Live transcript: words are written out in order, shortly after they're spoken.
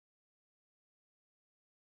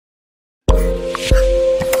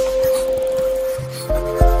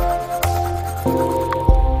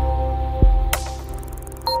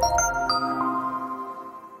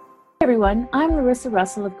everyone, I'm Larissa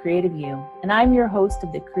Russell of Creative You, and I'm your host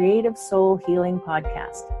of the Creative Soul Healing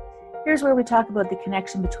Podcast. Here's where we talk about the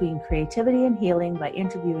connection between creativity and healing by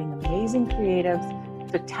interviewing amazing creatives,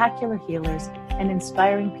 spectacular healers, and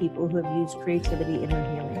inspiring people who have used creativity in their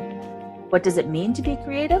healing. What does it mean to be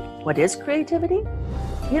creative? What is creativity?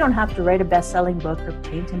 You don't have to write a best-selling book or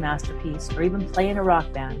paint a masterpiece or even play in a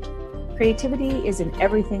rock band. Creativity is in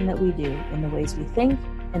everything that we do, in the ways we think,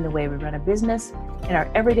 in the way we run a business. In our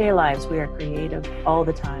everyday lives, we are creative all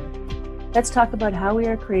the time. Let's talk about how we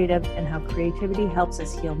are creative and how creativity helps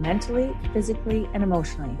us heal mentally, physically, and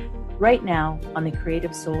emotionally, right now on the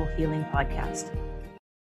Creative Soul Healing Podcast.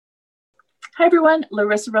 Hi everyone,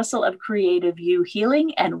 Larissa Russell of Creative You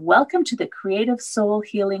Healing, and welcome to the Creative Soul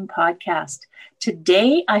Healing Podcast.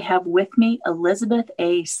 Today I have with me Elizabeth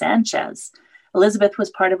A. Sanchez. Elizabeth was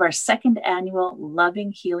part of our second annual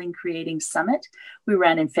Loving, Healing, Creating Summit we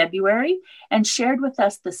ran in February and shared with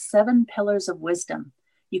us the 7 pillars of wisdom.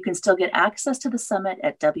 You can still get access to the summit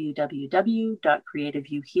at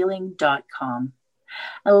www.creativeyouhealing.com.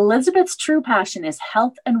 Elizabeth's true passion is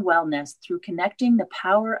health and wellness through connecting the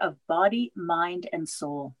power of body, mind, and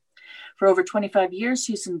soul. For over 25 years,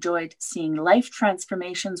 she's enjoyed seeing life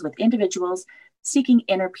transformations with individuals seeking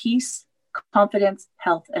inner peace, confidence,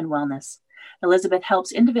 health, and wellness. Elizabeth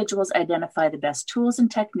helps individuals identify the best tools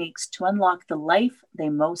and techniques to unlock the life they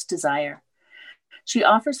most desire. She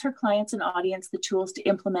offers her clients and audience the tools to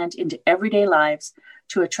implement into everyday lives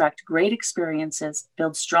to attract great experiences,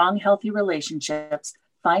 build strong, healthy relationships,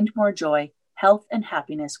 find more joy, health, and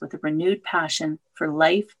happiness with a renewed passion for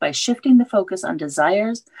life by shifting the focus on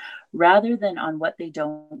desires rather than on what they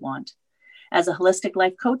don't want. As a holistic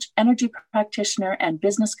life coach, energy practitioner, and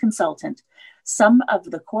business consultant, some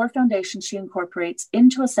of the core foundations she incorporates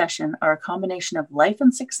into a session are a combination of life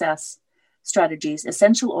and success strategies,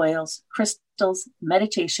 essential oils, crystals,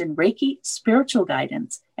 meditation, Reiki, spiritual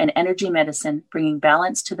guidance, and energy medicine, bringing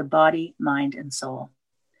balance to the body, mind, and soul.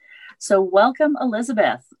 So welcome,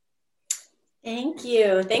 Elizabeth. Thank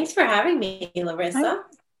you. Thanks for having me, Larissa.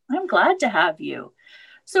 I'm glad to have you.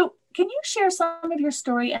 So can you share some of your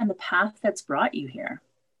story and the path that's brought you here?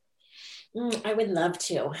 I would love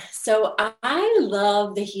to. So I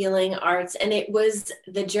love the healing arts, and it was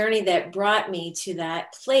the journey that brought me to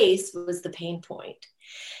that place was the pain point.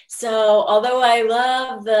 So although I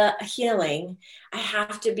love the healing, I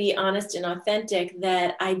have to be honest and authentic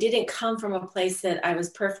that I didn't come from a place that I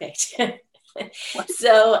was perfect.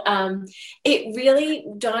 So it really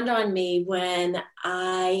dawned on me when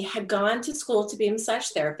I had gone to school to be a massage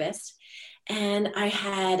therapist, and I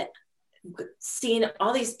had seen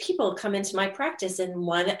all these people come into my practice, and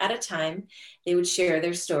one at a time, they would share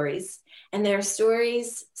their stories. And their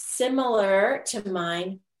stories similar to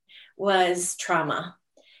mine was trauma,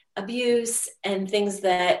 abuse, and things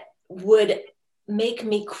that would make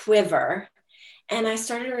me quiver. And I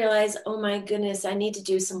started to realize, oh my goodness, I need to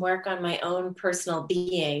do some work on my own personal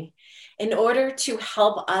being. In order to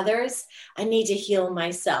help others, I need to heal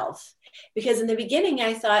myself. Because in the beginning,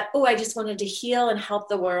 I thought, oh, I just wanted to heal and help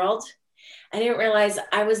the world. I didn't realize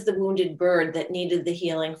I was the wounded bird that needed the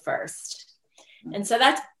healing first. And so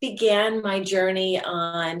that began my journey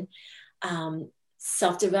on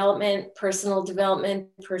self-development, personal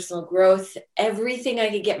growth, everything I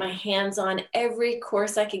could get my hands on, every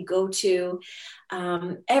course I could go to,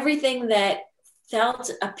 everything that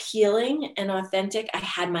felt appealing and authentic, I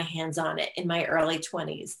had my hands on it in my early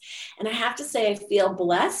 20s. And I have to say, I feel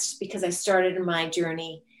blessed because I started my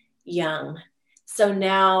journey young. So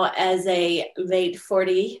now as a late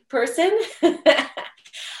 40 person,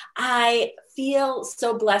 I feel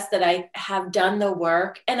so blessed that I have done the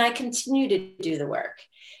work and I continue to do the work.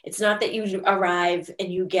 It's not that you arrive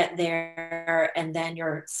and you get there and then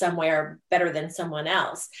you're somewhere better than someone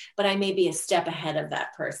else, but I may be a step ahead of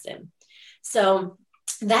that person. So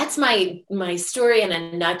that's my story in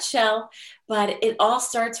a nutshell, but it all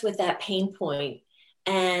starts with that pain point.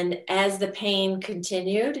 And as the pain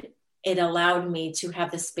continued, it allowed me to have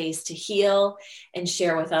the space to heal and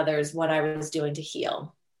share with others what I was doing to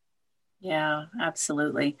heal. Yeah,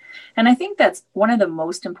 absolutely. And I think that's one of the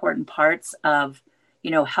most important parts of,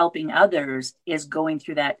 helping others is going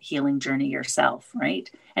through that healing journey yourself, right?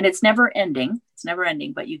 And it's never ending,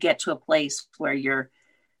 but you get to a place where you're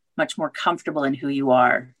much more comfortable in who you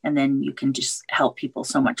are. And then you can just help people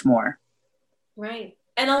so much more. Right.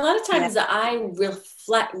 And a lot of times I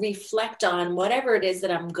reflect on whatever it is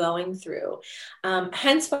that I'm going through.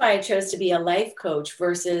 Hence why I chose to be a life coach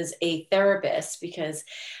versus a therapist, because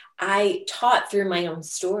I taught through my own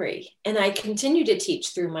story, and I continue to teach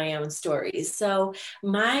through my own stories. So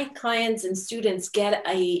my clients and students get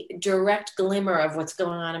a direct glimmer of what's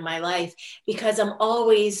going on in my life because I'm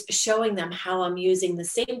always showing them how I'm using the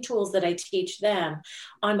same tools that I teach them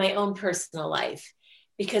on my own personal life,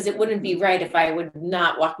 because it wouldn't be right if I would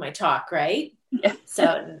not walk my talk, right? Yeah.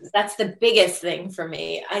 So that's the biggest thing for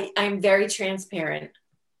me. I'm very transparent.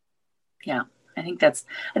 Yeah. I think that's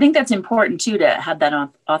important too, to have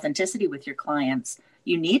that authenticity with your clients.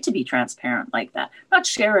 You need to be transparent like that. Not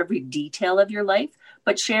share every detail of your life,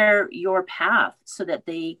 but share your path so that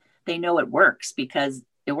they know it works, because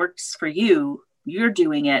it works for you. You're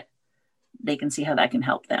doing it. They can see how that can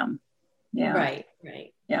help them. Yeah. Right.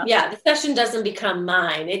 Yeah. The session doesn't become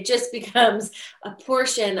mine. It just becomes a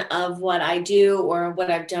portion of what I do or what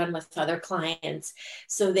I've done with other clients.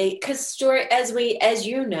 So because as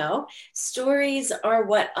you know, stories are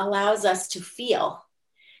what allows us to feel.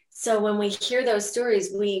 So when we hear those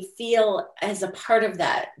stories, we feel as a part of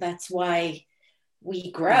that. That's why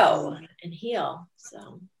we grow and heal.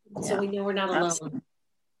 So we know we're not alone. Absolutely.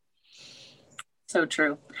 So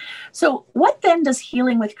true. So what then does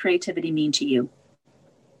healing with creativity mean to you?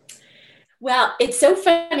 Well, it's so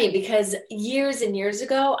funny because years and years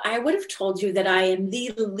ago, I would have told you that I am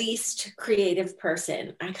the least creative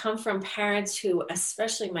person. I come from parents who,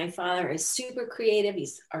 especially my father, is super creative.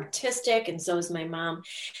 He's artistic, and so is my mom.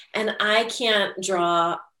 And I can't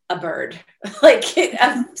draw a bird, like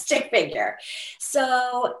a stick figure.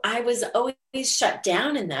 So I was always shut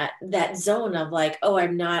down in that zone of like, oh,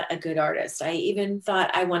 I'm not a good artist. I even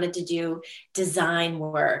thought I wanted to do design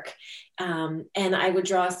work. And I would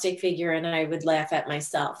draw a stick figure and I would laugh at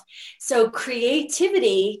myself. So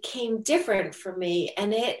creativity came different for me,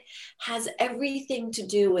 and it has everything to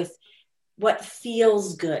do with what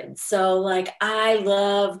feels good. So like I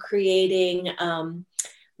love creating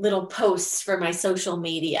little posts for my social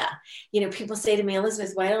media. You know, people say to me,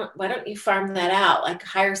 Elizabeth, why don't you farm that out? Like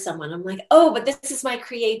hire someone. I'm like, oh, but this is my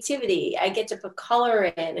creativity. I get to put color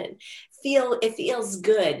in and it feels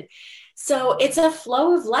good. So it's a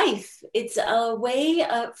flow of life. It's a way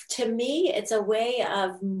of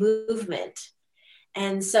movement.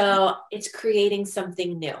 And so it's creating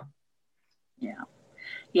something new. Yeah.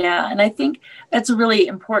 Yeah. And I think that's a really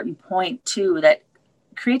important point too, that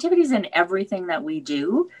creativity is in everything that we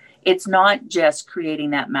do. It's not just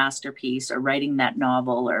creating that masterpiece or writing that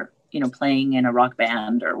novel or, playing in a rock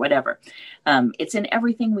band or whatever. It's in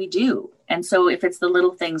everything we do. And so if it's the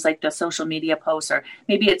little things like the social media posts, or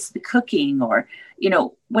maybe it's the cooking, or,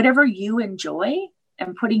 whatever you enjoy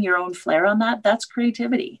and putting your own flair on that, that's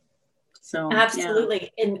creativity. So absolutely.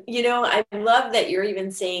 Yeah. And, I love that you're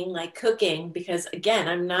even saying like cooking, because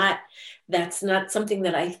again, that's not something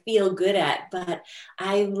that I feel good at, but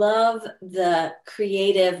I love the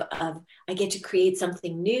creative of, I get to create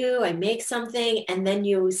something new. I make something, and then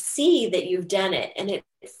you see that you've done it, and it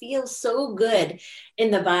feels so good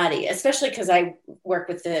in the body, especially because I work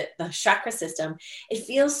with the chakra system. It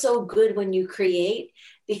feels so good when you create,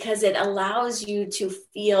 because it allows you to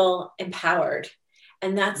feel empowered.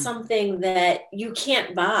 And that's something that you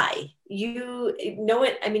can't buy. You know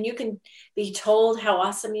it. I mean, you can be told how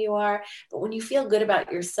awesome you are, but when you feel good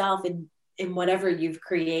about yourself in whatever you've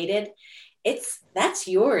created, that's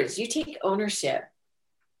yours. You take ownership.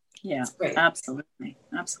 Yeah, absolutely.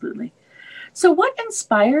 Absolutely. So what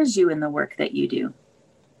inspires you in the work that you do?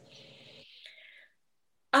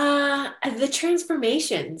 The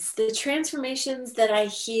transformations that I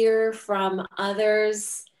hear from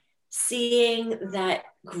others, seeing that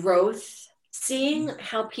growth, seeing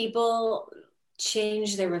how people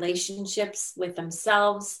change their relationships with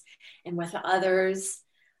themselves and with others,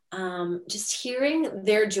 just hearing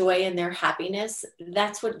their joy and their happiness,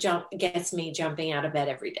 that's what gets me jumping out of bed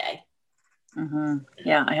every day. Mm-hmm.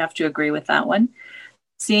 Yeah, I have to agree with that one.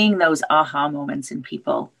 Seeing those aha moments in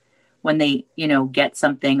people when they, get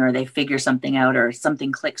something, or they figure something out, or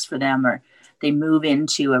something clicks for them, or they move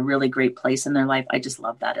into a really great place in their life. I just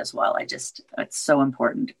love that as well. It's so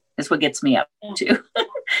important. It's what gets me up too.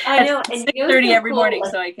 I know. And 6:30 every morning,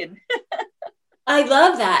 so I can. I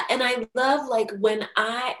love that. And I love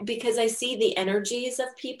because I see the energies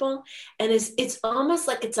of people, and it's almost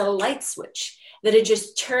like it's a light switch that it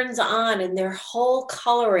just turns on and their whole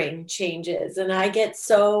coloring changes. And I get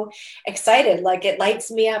so excited, like it lights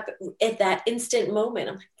me up at that instant moment.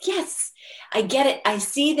 I'm like, yes, I get it. I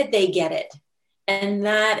see that they get it. And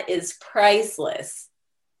that is priceless.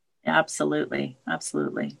 Absolutely.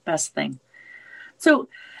 Absolutely. Best thing. So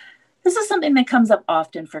this is something that comes up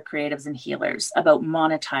often for creatives and healers about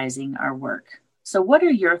monetizing our work. So what are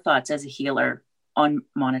your thoughts as a healer on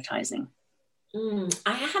monetizing?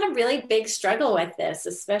 I had a really big struggle with this,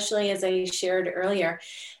 especially as I shared earlier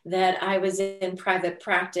that I was in private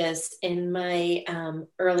practice in my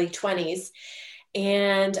early 20s.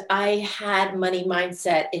 And I had money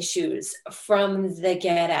mindset issues from the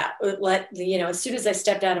get out. As soon as I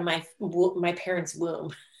stepped out of my parents'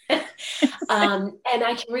 womb, and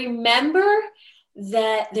I can remember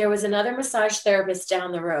that there was another massage therapist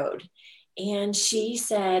down the road, and she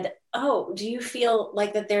said, "Oh, do you feel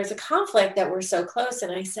like that there's a conflict that we're so close?"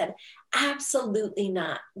 And I said, "Absolutely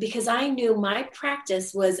not," because I knew my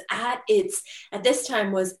practice was at this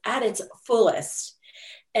time was at its fullest.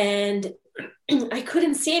 And I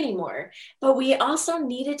couldn't see anymore. But we also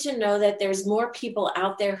needed to know that there's more people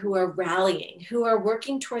out there who are rallying, who are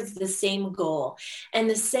working towards the same goal. And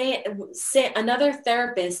another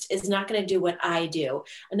therapist is not going to do what I do.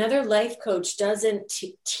 Another life coach doesn't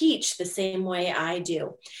teach the same way I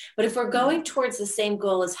do. But if we're going towards the same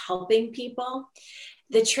goal as helping people,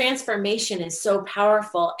 the transformation is so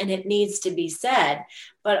powerful, and it needs to be said.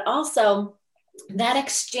 But also that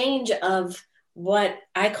exchange of what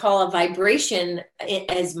I call a vibration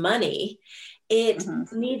as money, it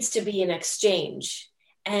needs to be an exchange.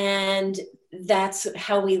 And that's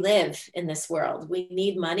how we live in this world. We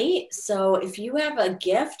need money. So if you have a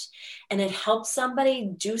gift and it helps somebody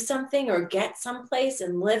do something or get someplace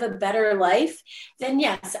and live a better life, then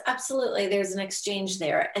yes, absolutely, there's an exchange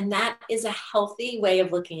there. And that is a healthy way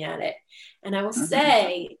of looking at it. And I will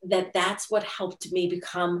say that that's what helped me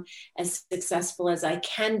become as successful as I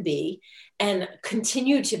can be and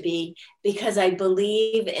continue to be, because I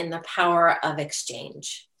believe in the power of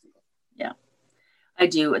exchange. Yeah, I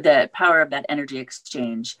do. The power of that energy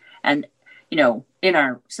exchange. And, in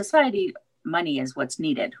our society, money is what's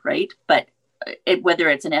needed, right? But whether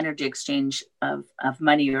it's an energy exchange of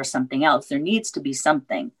money or something else, there needs to be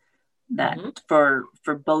something that for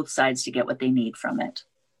both sides to get what they need from it.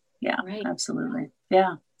 Yeah, right. Absolutely.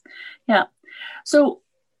 Yeah. Yeah. So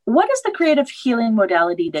what is the creative healing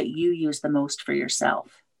modality that you use the most for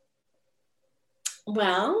yourself?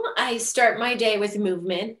 Well, I start my day with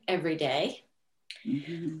movement every day.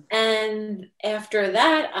 And after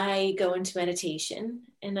that, I go into meditation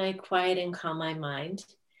and I quiet and calm my mind.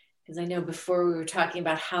 Because I know before we were talking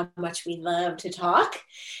about how much we love to talk.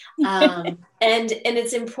 And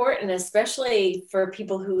it's important, especially for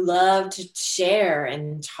people who love to share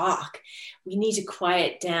and talk. We need to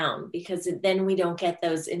quiet down, because then we don't get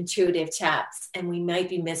those intuitive taps and we might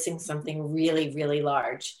be missing something really, really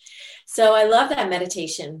large. So I love that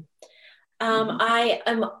meditation. I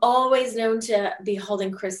am always known to be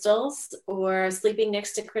holding crystals or sleeping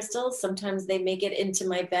next to crystals. Sometimes they make it into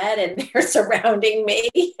my bed and they're surrounding me.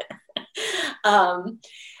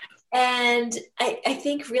 And I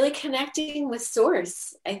think really connecting with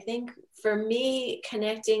source. I think for me,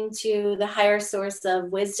 connecting to the higher source of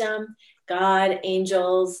wisdom, God,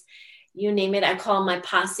 angels, you name it. I call my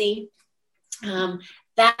posse.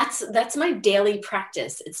 That's my daily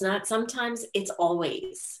practice. It's not sometimes, it's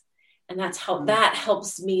always. And that's how that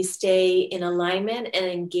helps me stay in alignment and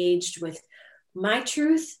engaged with my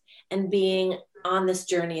truth and being on this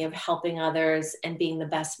journey of helping others and being the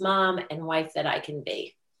best mom and wife that I can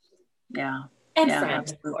be. Yeah. And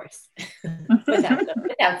friend, of course,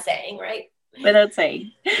 without saying, right? Without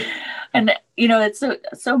saying. And, it's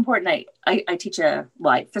so important. I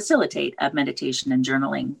I facilitate a meditation and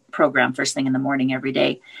journaling program first thing in the morning every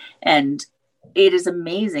day. And it is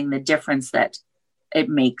amazing the difference that it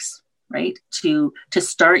makes, right? To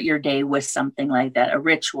start your day with something like that, a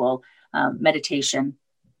ritual, meditation.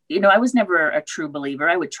 I was never a true believer.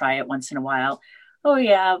 I would try it once in a while. Oh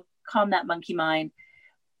yeah, calm that monkey mind.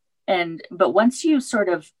 But once you sort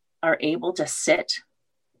of are able to sit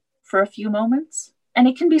for a few moments, and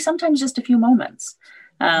it can be sometimes just a few moments,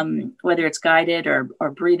 whether it's guided or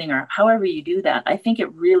breathing or however you do that, I think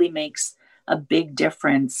it really makes a big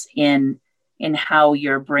difference in how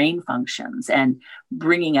your brain functions and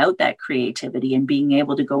bringing out that creativity and being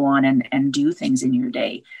able to go on and do things in your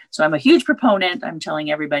day. So I'm a huge proponent. I'm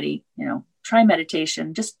telling everybody, try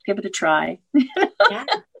meditation, just give it a try. Yeah.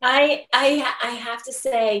 I have to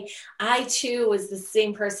say, I too was the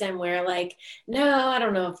same person where no, I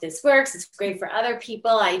don't know if this works. It's great for other people.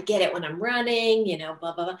 I get it when I'm running,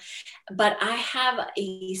 blah, blah, blah. But I have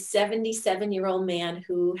a 77-year-old man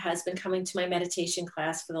who has been coming to my meditation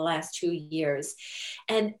class for the last 2 years.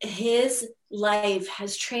 And his life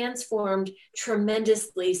has transformed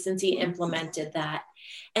tremendously since he implemented that.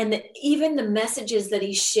 And even the messages that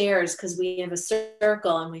he shares, because we have a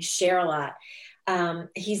circle and we share a lot,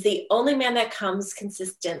 He's the only man that comes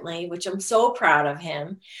consistently, which I'm so proud of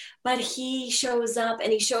him. But he shows up,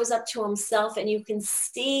 and he shows up to himself, and you can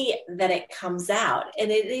see that it comes out.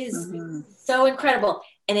 And it is so incredible.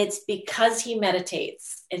 And it's because he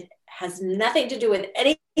meditates. It has nothing to do with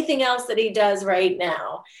anything else that he does right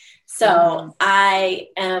now. So I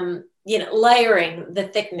am, layering the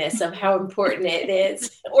thickness of how important it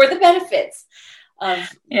is, or the benefits of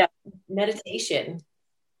meditation.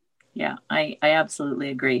 Yeah, I absolutely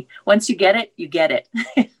agree. Once you get it, you get it.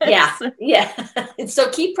 Yeah. And so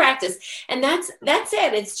keep practice. And that's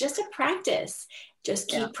it. It's just a practice. Just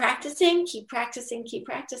keep practicing, keep practicing, keep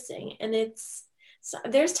practicing. And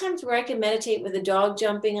there's times where I can meditate with a dog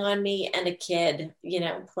jumping on me and a kid,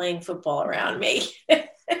 playing football around me.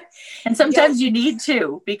 And sometimes you need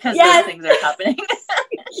to, because those things are happening.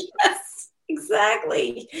 Yes,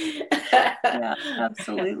 exactly. Yeah,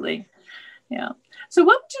 absolutely. Yeah. So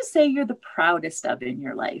what would you say you're the proudest of in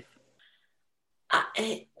your life?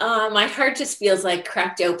 My heart just feels like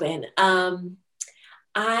cracked open.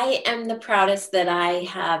 I am the proudest that I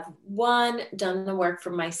have, done the work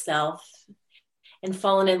for myself and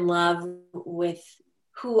fallen in love with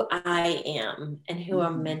who I am and who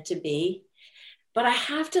I'm meant to be. But I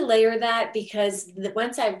have to layer that, because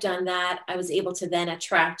once I've done that, I was able to then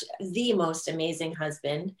attract the most amazing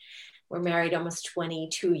husband. We're married almost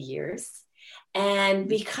 22 years. And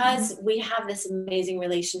because we have this amazing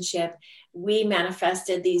relationship, we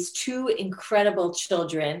manifested these two incredible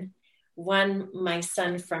children. One, my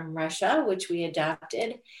son from Russia, which we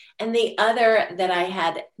adopted, and the other that I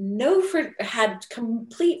had had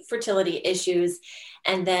complete fertility issues.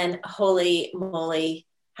 And then, holy moly,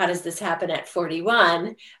 how does this happen at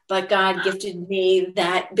 41? But God gifted me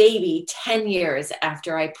that baby 10 years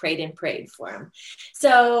after I prayed for him.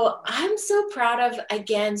 So I'm so proud of,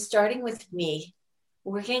 again, starting with me,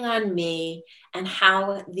 working on me, and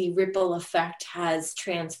how the ripple effect has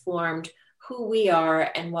transformed who we are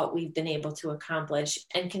and what we've been able to accomplish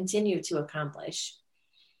and continue to accomplish.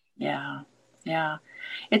 Yeah. Yeah.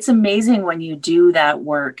 It's amazing when you do that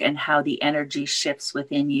work and how the energy shifts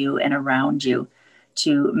within you and around you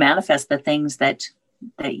to manifest the things that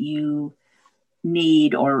you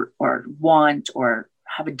need or want or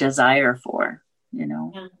have a desire for,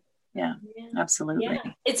 Yeah, absolutely.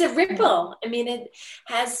 Yeah. It's a ripple. I mean, it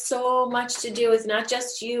has so much to do with not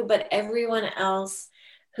just you, but everyone else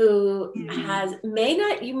who you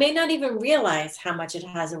may not even realize how much it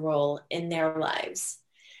has a role in their lives,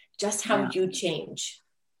 just how you change.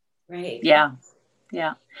 Right. Yeah.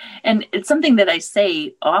 Yeah. And it's something that I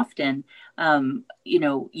say often,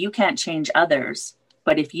 you can't change others,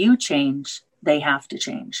 but if you change, they have to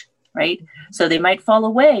change. Right. So they might fall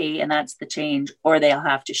away, and that's the change, or they'll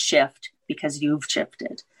have to shift because you've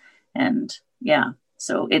shifted. And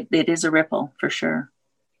so it is a ripple for sure.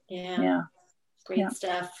 Yeah. Great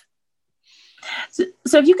stuff.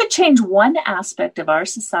 So if you could change one aspect of our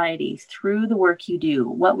society through the work you do,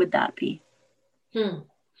 what would that be?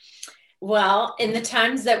 Well, in the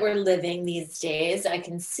times that we're living these days, I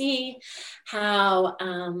can see how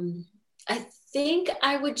I think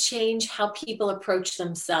I would change how people approach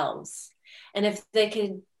themselves. And if they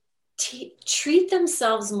could treat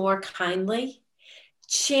themselves more kindly,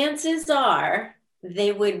 chances are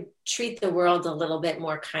they would treat the world a little bit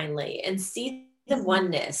more kindly and see the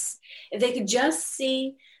oneness. If they could just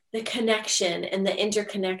see the connection and the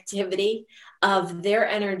interconnectivity of their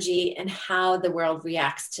energy and how the world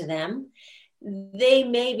reacts to them, they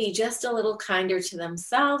may be just a little kinder to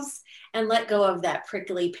themselves and let go of that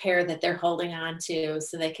prickly pear that they're holding on to,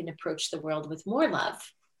 so they can approach the world with more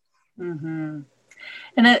love. And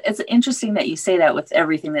it's interesting that you say that with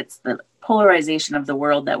everything that's the polarization of the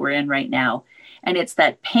world that we're in right now. And it's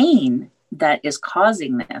that pain that is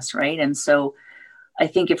causing this, right? And so I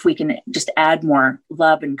think if we can just add more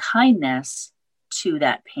love and kindness to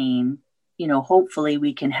that pain, hopefully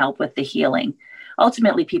we can help with the healing.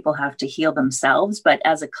 Ultimately, people have to heal themselves, but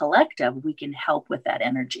as a collective, we can help with that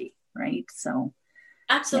energy, right? So,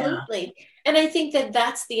 absolutely. Yeah. And I think that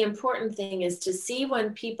that's the important thing, is to see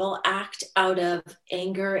when people act out of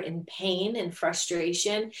anger and pain and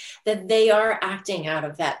frustration, that they are acting out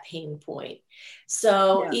of that pain point.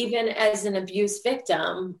 So even as an abuse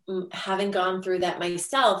victim, having gone through that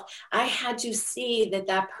myself, I had to see that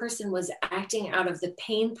that person was acting out of the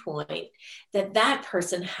pain point, that that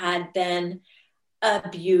person had been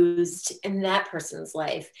abused in that person's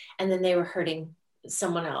life, and then they were hurting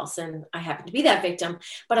someone else, and I happened to be that victim.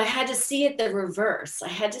 But I had to see it the reverse. I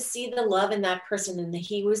had to see the love in that person, and that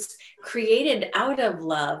he was created out of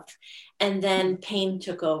love, and then pain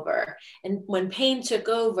took over. And when pain took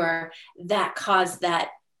over, that caused that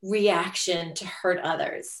reaction to hurt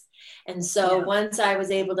others. And so once I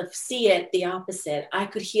was able to see it, the opposite, I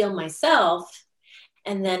could heal myself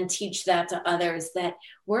and then teach that to others, that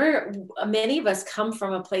many of us come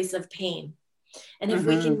from a place of pain. And if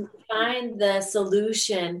we can find the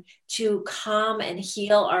solution to calm and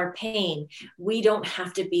heal our pain, we don't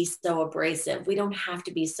have to be so abrasive. We don't have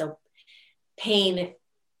to be so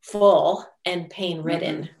painful and pain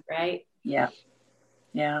ridden, right? Yeah.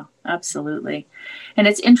 Yeah, absolutely. And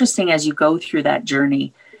it's interesting as you go through that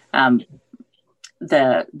journey,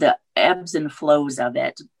 the ebbs and flows of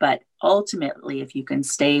it. But ultimately, if you can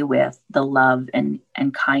stay with the love and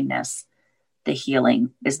kindness, the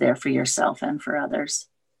healing is there for yourself and for others.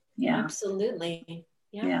 Yeah, absolutely.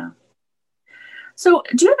 Yeah. So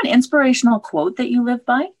do you have an inspirational quote that you live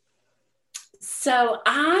by? So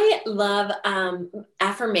I love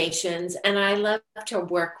affirmations, and I love to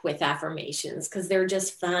work with affirmations because they're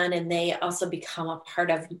just fun, and they also become a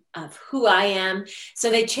part of who I am.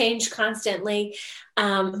 So they change constantly.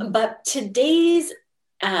 But today's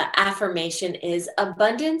affirmation is: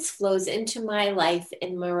 abundance flows into my life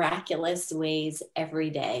in miraculous ways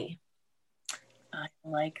every day. I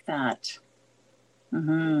like that.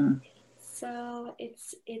 So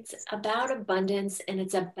it's about abundance, and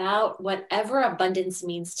it's about whatever abundance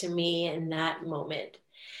means to me in that moment.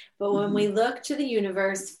 But when we look to the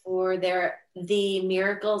universe for the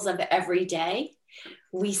miracles of every day,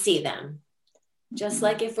 we see them. Just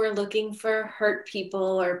like if we're looking for hurt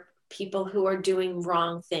people or people who are doing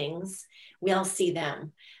wrong things, we'll see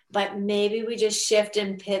them. But maybe we just shift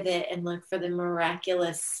and pivot and look for the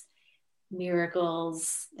miraculous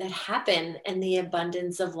miracles that happen in the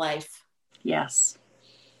abundance of life. Yes.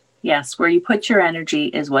 Where you put your energy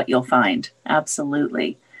is what you'll find.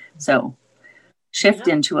 Absolutely. So shift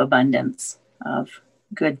into abundance of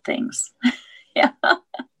good things. Yeah.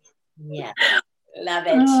 Love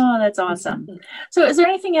it. Oh, that's awesome. So is there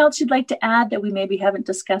anything else you'd like to add that we maybe haven't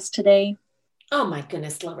discussed today? Oh my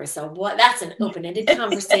goodness, Lover. So what? That's an open-ended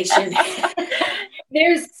conversation.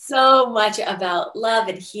 There's so much about love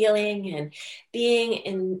and healing and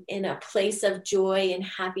being in a place of joy and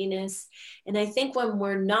happiness. And I think when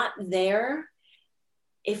we're not there,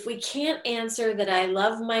 if we can't answer that I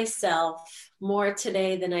love myself more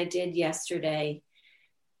today than I did yesterday,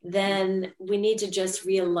 then we need to just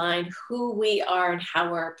realign who we are and how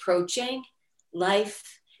we're approaching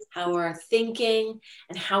life, how we're thinking,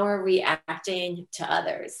 and how we're reacting to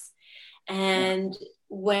others. And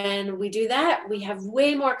when we do that, we have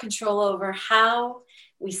way more control over how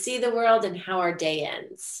we see the world and how our day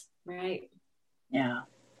ends, right? Yeah,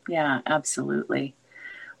 absolutely.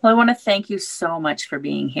 Well, I want to thank you so much for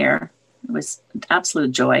being here. It was an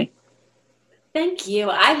absolute joy. Thank you.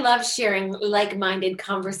 I love sharing like-minded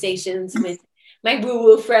conversations with my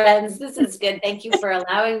woo-woo friends. This is good. Thank you for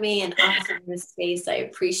allowing me and offering this space. I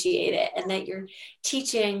appreciate it. And that you're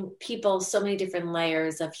teaching people so many different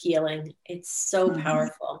layers of healing. It's so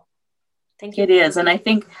powerful. Thank you. It is. And I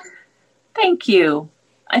think, thank you.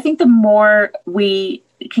 I think the more we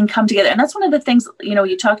can come together, and that's one of the things,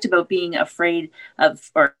 you talked about being afraid of,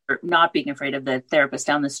 or not being afraid of the therapist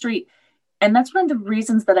down the street. And that's one of the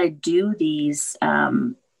reasons that I do these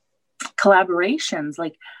collaborations,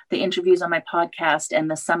 like the interviews on my podcast and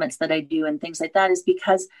the summits that I do and things like that, is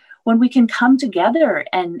because when we can come together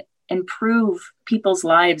and improve people's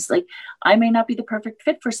lives, like I may not be the perfect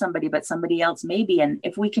fit for somebody, but somebody else may be. And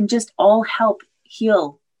if we can just all help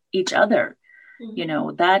heal each other,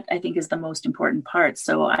 that I think is the most important part.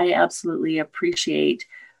 So I absolutely appreciate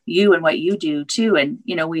you and what you do too. And,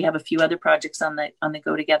 we have a few other projects on the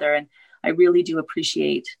go together, and I really do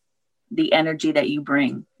appreciate the energy that you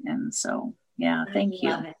bring. And so, thank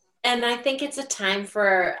you. It. And I think it's a time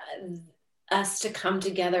for us to come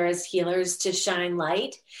together as healers to shine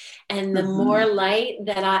light. And the more light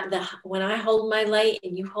that when I hold my light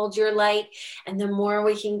and you hold your light, and the more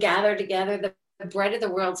we can gather together, the brighter the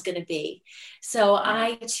world's going to be. So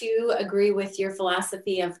I too agree with your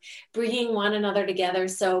philosophy of bringing one another together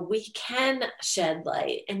so we can shed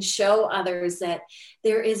light and show others that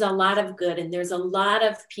there is a lot of good, and there's a lot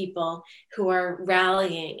of people who are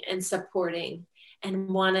rallying and supporting and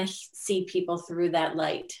want to see people through that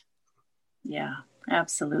light. Yeah,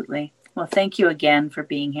 absolutely. Well, thank you again for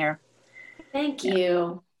being here. Thank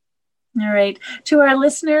you. All right. To our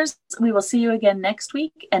listeners, we will see you again next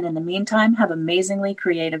week. And in the meantime, have amazingly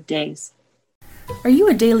creative days. Are you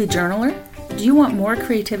a daily journaler? Do you want more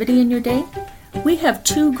creativity in your day? We have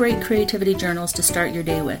 2 great creativity journals to start your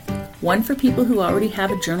day with. One for people who already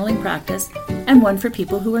have a journaling practice, and one for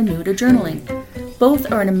people who are new to journaling.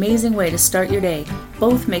 Both are an amazing way to start your day.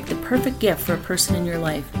 Both make the perfect gift for a person in your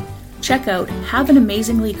life. Check check out Have an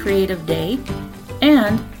Amazingly Creative Day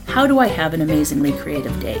and How Do I Have an Amazingly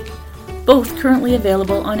Creative Day? Both currently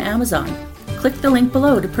available on Amazon. Click the link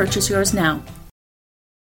below to purchase yours now.